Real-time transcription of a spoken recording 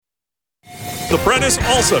The Prentice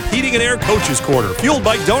Alsop Heating and Air Coaches Corner, fueled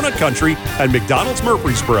by Donut Country and McDonald's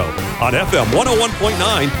Murfreesboro on FM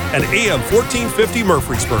 101.9 and AM 1450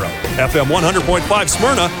 Murfreesboro, FM 100.5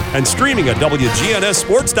 Smyrna, and streaming at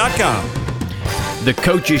WGNSSports.com. The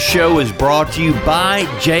Coaches Show is brought to you by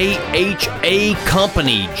JHA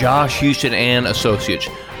Company, Josh Houston and Associates.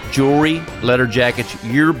 Jewelry, letter jackets,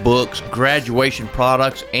 yearbooks, graduation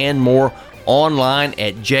products, and more online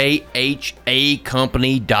at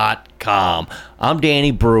jhacompany.com. I'm Danny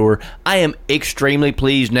Brewer. I am extremely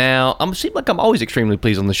pleased now. Seem like I'm always extremely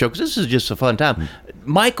pleased on the show because this is just a fun time.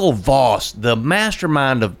 Michael Voss, the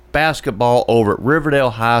mastermind of basketball over at Riverdale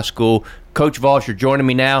High School. Coach Voss, you're joining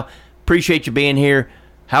me now. Appreciate you being here.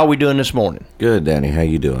 How are we doing this morning? Good, Danny. How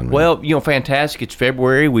you doing, man? Well, fantastic. It's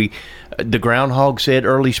February. The groundhog said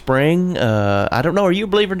early spring. I don't know. Are you a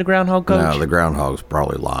believer in the groundhog, Coach? No, the groundhog's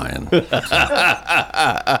probably lying.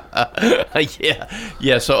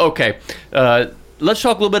 Yeah. So, okay. Let's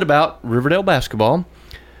talk a little bit about Riverdale basketball.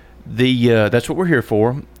 That's what we're here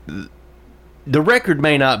for. The record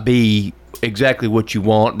may not be exactly what you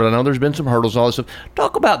want, but I know there's been some hurdles, all this stuff.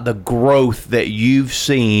 Talk about the growth that you've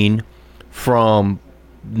seen from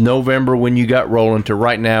November when you got rolling to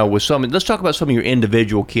right now with some. Let's talk about some of your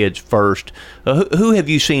individual kids first. Who have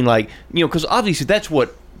you seen, because obviously that's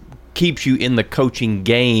what keeps you in the coaching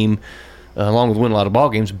game, along with winning a lot of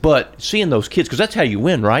ball games. But seeing those kids, because that's how you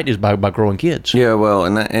win, right? Is by growing kids. Yeah, well,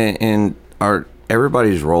 and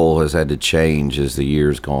everybody's role has had to change as the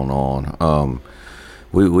year's gone on.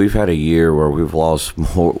 We've had a year where we've lost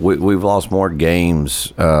more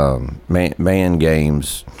games, man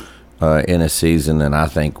games. In a season than I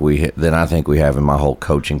think we have in my whole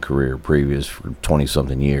coaching career previous for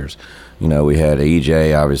 20-something years. We had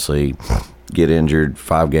EJ obviously get injured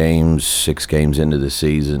 5 games, 6 games into the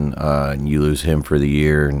season, and you lose him for the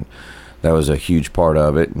year, and that was a huge part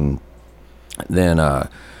of it. And then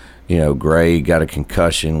Gray got a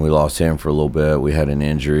concussion. We lost him for a little bit. We had an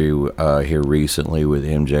injury here recently with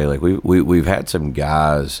MJ. We've had some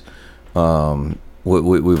guys.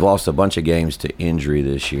 We've lost a bunch of games to injury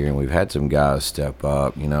this year, and we've had some guys step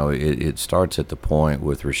up. It starts at the point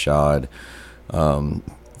with Rashad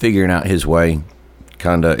figuring out his way,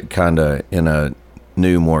 kind of in a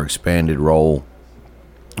new, more expanded role,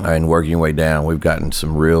 and working your way down. We've gotten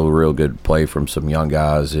some real good play from some young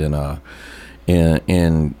guys in Hudson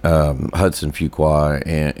Fuqua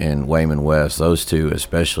and Wayman West. Those two,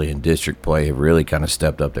 especially in district play, have really kind of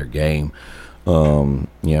stepped up their game.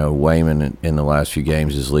 Wayman in the last few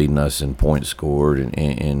games is leading us in points scored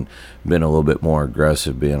and been a little bit more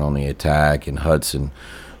aggressive, being on the attack. And Hudson,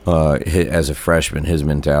 as a freshman, his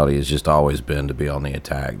mentality has just always been to be on the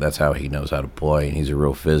attack. That's how he knows how to play. And he's a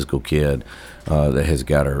real physical kid that has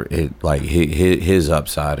got his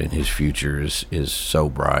upside and his future is so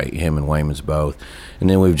bright. Him and Wayman's both.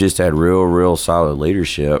 And then we've just had real solid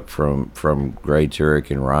leadership from Gray,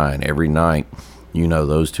 Turek, and Ryan every night.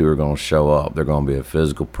 Those two are going to show up. They're going to be a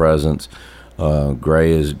physical presence.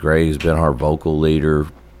 Gray's been our vocal leader.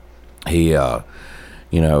 He's that.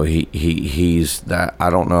 I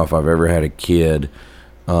don't know if I've ever had a kid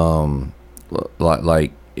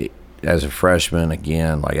like as a freshman.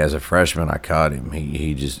 Again, as a freshman, I caught him.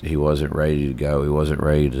 He wasn't ready to go. He wasn't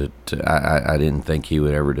ready to. I didn't think he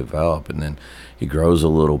would ever develop, and then he grows a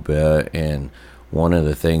little bit. And one of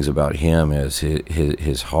the things about him is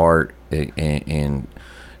his heart and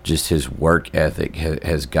just his work ethic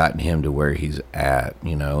has gotten him to where he's at,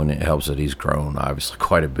 and it helps that he's grown obviously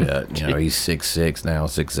quite a bit. He's 6'6" now,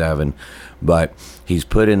 6'7", but he's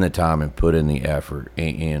put in the time and put in the effort.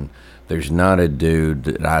 And there's not a dude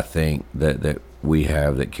that I think that we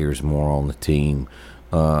have that cares more on the team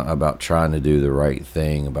about trying to do the right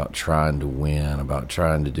thing, about trying to win, about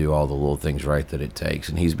trying to do all the little things right that it takes.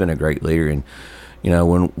 And he's been a great leader. And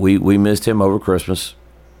when we missed him over Christmas,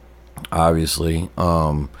 obviously,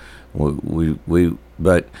 we've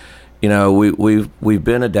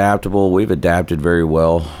been adaptable. We've adapted very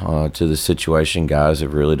well to the situation. Guys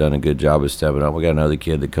have really done a good job of stepping up. We got another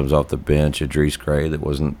kid that comes off the bench, Idris Gray, that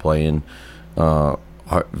wasn't playing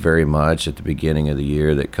very much at the beginning of the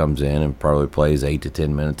year, that comes in and probably plays 8 to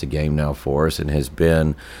 10 minutes a game now for us, and has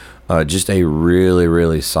been just a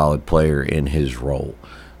really solid player in his role.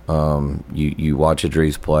 You watch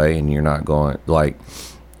Idris play, and you're not going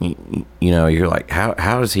you're like,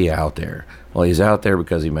 how is he out there? Well, he's out there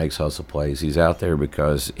because he makes hustle plays. He's out there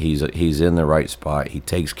because he's in the right spot. He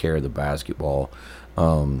takes care of the basketball.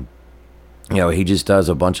 He just does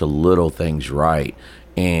a bunch of little things right,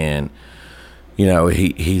 and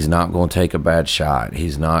he's not going to take a bad shot.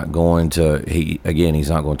 He's not going to he's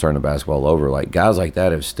not going to turn the basketball over. Guys like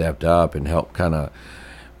that have stepped up and helped kind of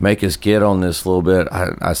make us get on this little bit.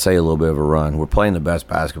 I say a little bit of a run. We're playing the best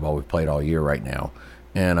basketball we've played all year right now,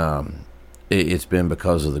 and it's been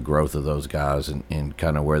because of the growth of those guys and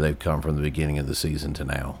kind of where they've come from the beginning of the season to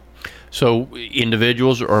now. So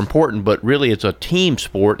individuals are important, but really it's a team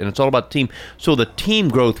sport, and it's all about the team. So the team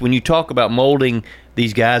growth, when you talk about molding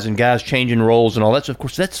these guys and guys changing roles and all that, of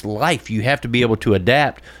course, that's life. You have to be able to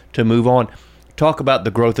adapt, to move on. Talk about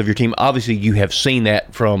the growth of your team. Obviously, you have seen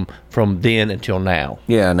that from then until now.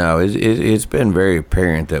 Yeah, no, it's been very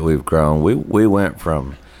apparent that we've grown. We went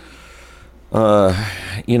from, right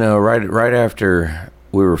after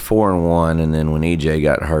we were 4-1, and then when EJ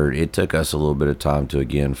got hurt, it took us a little bit of time to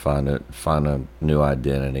again find a new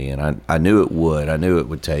identity, and I knew it would. I knew it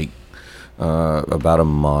would take about a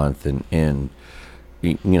month, and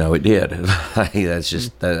it did. that's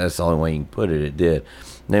the only way you can put it. It did.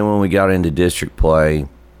 And then when we got into district play,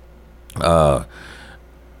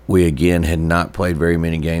 we again had not played very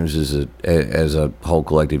many games as a whole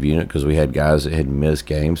collective unit because we had guys that had missed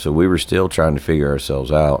games, so we were still trying to figure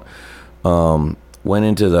ourselves out. Went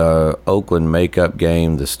into the Oakland makeup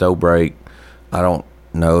game, the Stowe break. I don't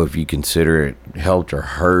know if you consider it helped or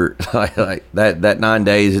hurt. like that 9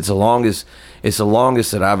 days. It's the longest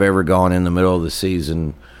that I've ever gone in the middle of the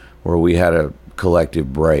season where we had a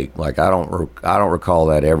collective break. Like I don't recall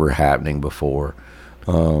that ever happening before.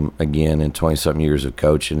 Again, in 20-something years of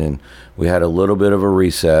coaching, and we had a little bit of a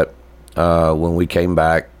reset when we came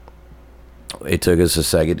back. It took us a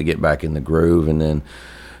second to get back in the groove, and then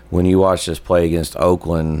when you watched us play against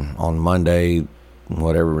Oakland on Monday,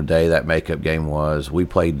 whatever day that makeup game was, we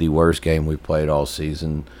played the worst game we've played all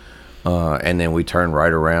season. And then we turned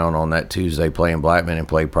right around on that Tuesday playing Blackman and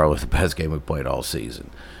played probably the best game we've played all season.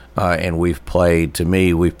 And we've played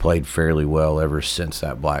fairly well ever since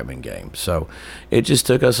that Blackman game. So it just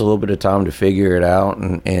took us a little bit of time to figure it out.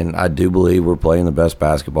 And I do believe we're playing the best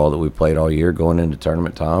basketball that we've played all year going into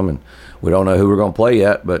tournament time. And we don't know who we're going to play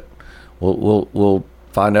yet, but we'll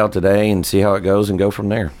find out today and see how it goes and go from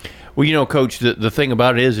there. Well, Coach, the thing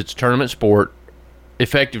about it is it's tournament sport.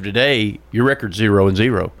 Effective today, your record's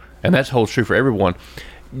 0-0, and that holds true for everyone.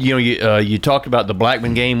 You talked about the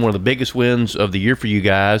Blackman game, one of the biggest wins of the year for you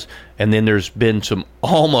guys, and then there's been some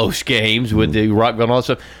almost games with the Rockville and all that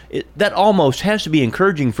stuff. That almost has to be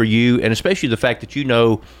encouraging for you, and especially the fact that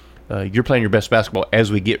you're playing your best basketball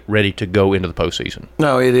as we get ready to go into the postseason.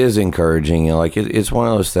 No, it is encouraging. It's one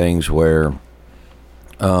of those things where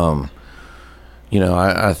I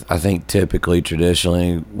think typically,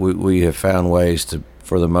 traditionally, we have found ways to,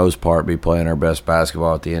 for the most part, be playing our best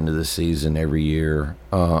basketball at the end of the season every year.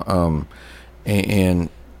 And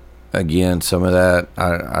again, some of that,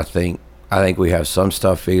 I think we have some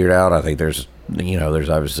stuff figured out. I think there's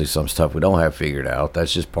obviously some stuff we don't have figured out.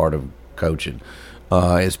 That's just part of coaching.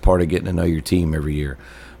 It's part of getting to know your team every year.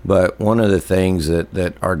 But one of the things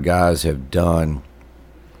that our guys have done,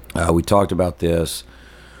 we talked about this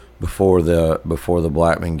before the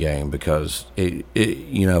Blackman game, because we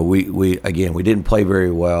didn't play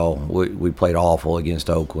very well. We played awful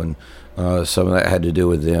against Oakland. Some of that had to do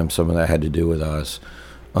with them. Some of that had to do with us.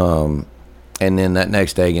 And then that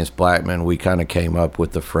next day against Blackman, we kind of came up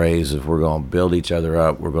with the phrase of we're going to build each other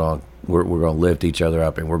up. We're going to lift each other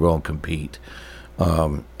up, and we're going to compete.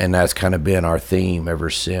 And that's kind of been our theme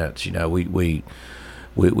ever since. We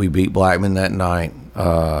beat Blackman that night.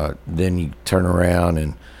 Then you turn around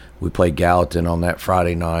and we play Gallatin on that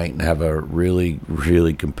Friday night and have a really,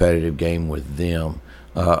 really competitive game with them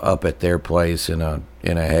up at their place in a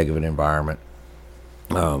heck of an environment.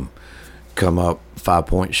 Come up 5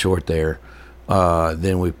 points short there.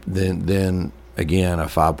 Then again a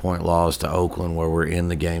 5-point loss to Oakland where we're in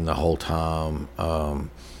the game the whole time.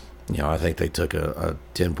 I think they took a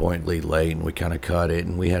 10-point lead late and we kind of cut it,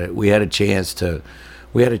 and we had a chance to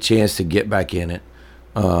get back in it.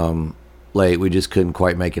 Late, we just couldn't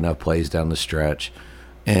quite make enough plays down the stretch,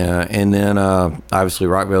 and then obviously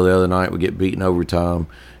Rockville the other night we get beaten overtime.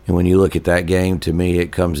 And when you look at that game, to me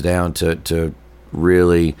it comes down to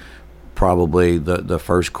really probably the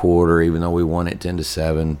first quarter. Even though we won it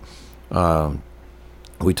 10-7,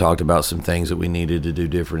 we talked about some things that we needed to do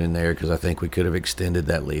different in there, because I think we could have extended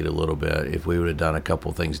that lead a little bit if we would have done a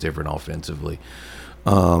couple things different offensively.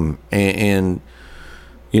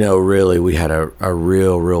 Really, we had a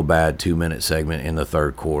real bad 2-minute segment in the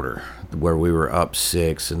third quarter where we were up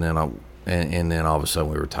 6, and then all of a sudden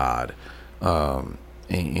we were tied.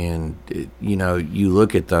 You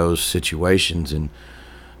look at those situations, and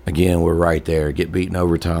again, we're right there, get beaten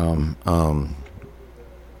overtime.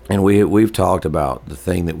 And we've talked about the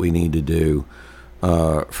thing that we need to do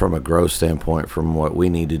from a growth standpoint, from what we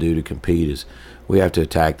need to do to compete, is we have to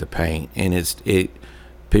attack the paint, and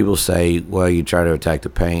people say, well, you try to attack the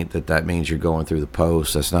paint, that means you're going through the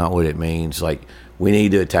post. That's not what it means. Like, we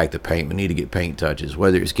need to attack the paint. We need to get paint touches,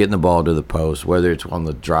 whether it's getting the ball to the post, whether it's on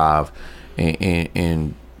the drive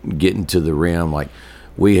and getting to the rim. Like,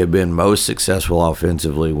 we have been most successful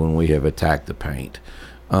offensively when we have attacked the paint.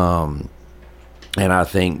 And I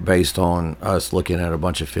think based on us looking at a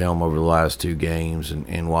bunch of film over the last 2 games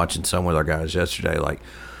and watching some with our guys yesterday, like,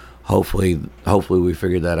 hopefully we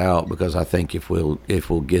figured that out, because I think if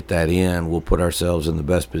we'll get that in, we'll put ourselves in the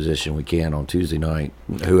best position we can on Tuesday night,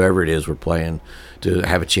 whoever it is we're playing, to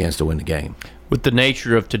have a chance to win the game. With the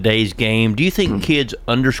nature of today's game, do you think kids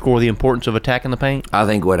underscore the importance of attacking the paint? I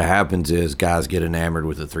think what happens is guys get enamored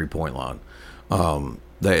with the 3-point line.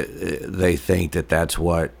 They think that's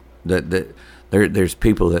what there's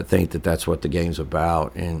people that think that that's what the game's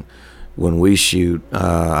about. And when we shoot,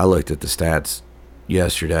 I looked at the stats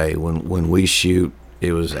yesterday. When we shoot,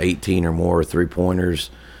 it was 18 or more 3-pointers.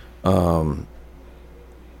 From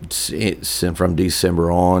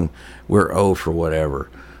December on, we're 0 for whatever.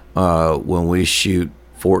 When we shoot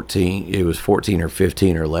 14, it was 14 or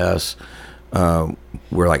 15 or less.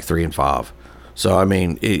 We're like 3 and 5. So I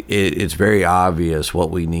mean, it's very obvious what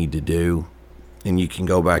we need to do, and you can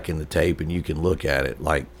go back in the tape and you can look at it.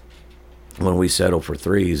 Like, when we settle for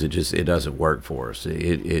threes, it doesn't work for us.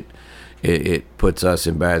 It puts us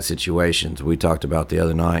in bad situations. We talked about the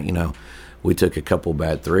other night. You know, we took a couple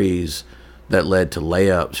bad threes that led to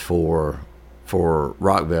layups for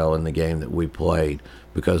Rockville in the game that we played,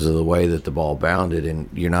 because of the way that the ball bounded, and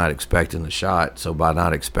you're not expecting the shot. So by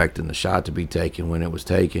not expecting the shot to be taken when it was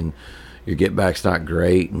taken, your get back's not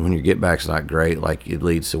great. And when your get back's not great, like, it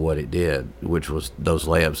leads to what it did, which was those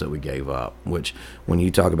layups that we gave up. Which, when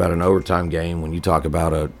you talk about an overtime game, when you talk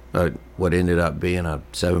about a what ended up being a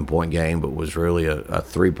 7-point game, but was really a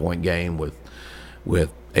 3-point game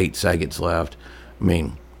with 8 seconds left, I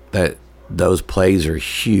mean, that those plays are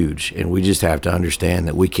huge, and we just have to understand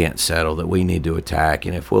that we can't settle, that we need to attack,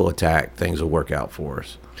 and if we'll attack, things will work out for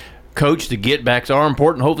us. Coach, the get-backs are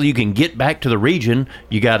important. Hopefully you can get back to the region.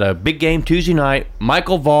 You got a big game Tuesday night.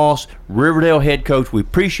 Michael Voss, Riverdale head coach, we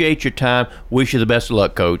appreciate your time. Wish you the best of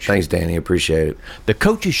luck, Coach. Thanks, Danny. Appreciate it. The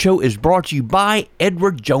Coaches Show is brought to you by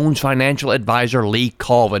Edward Jones financial advisor Lee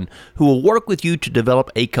Colvin, who will work with you to develop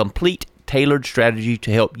a complete tailored strategy to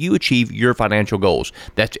help you achieve your financial goals.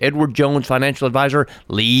 That's Edward Jones financial advisor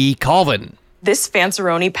Lee Colvin. This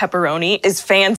Fanceroni pepperoni is fancy.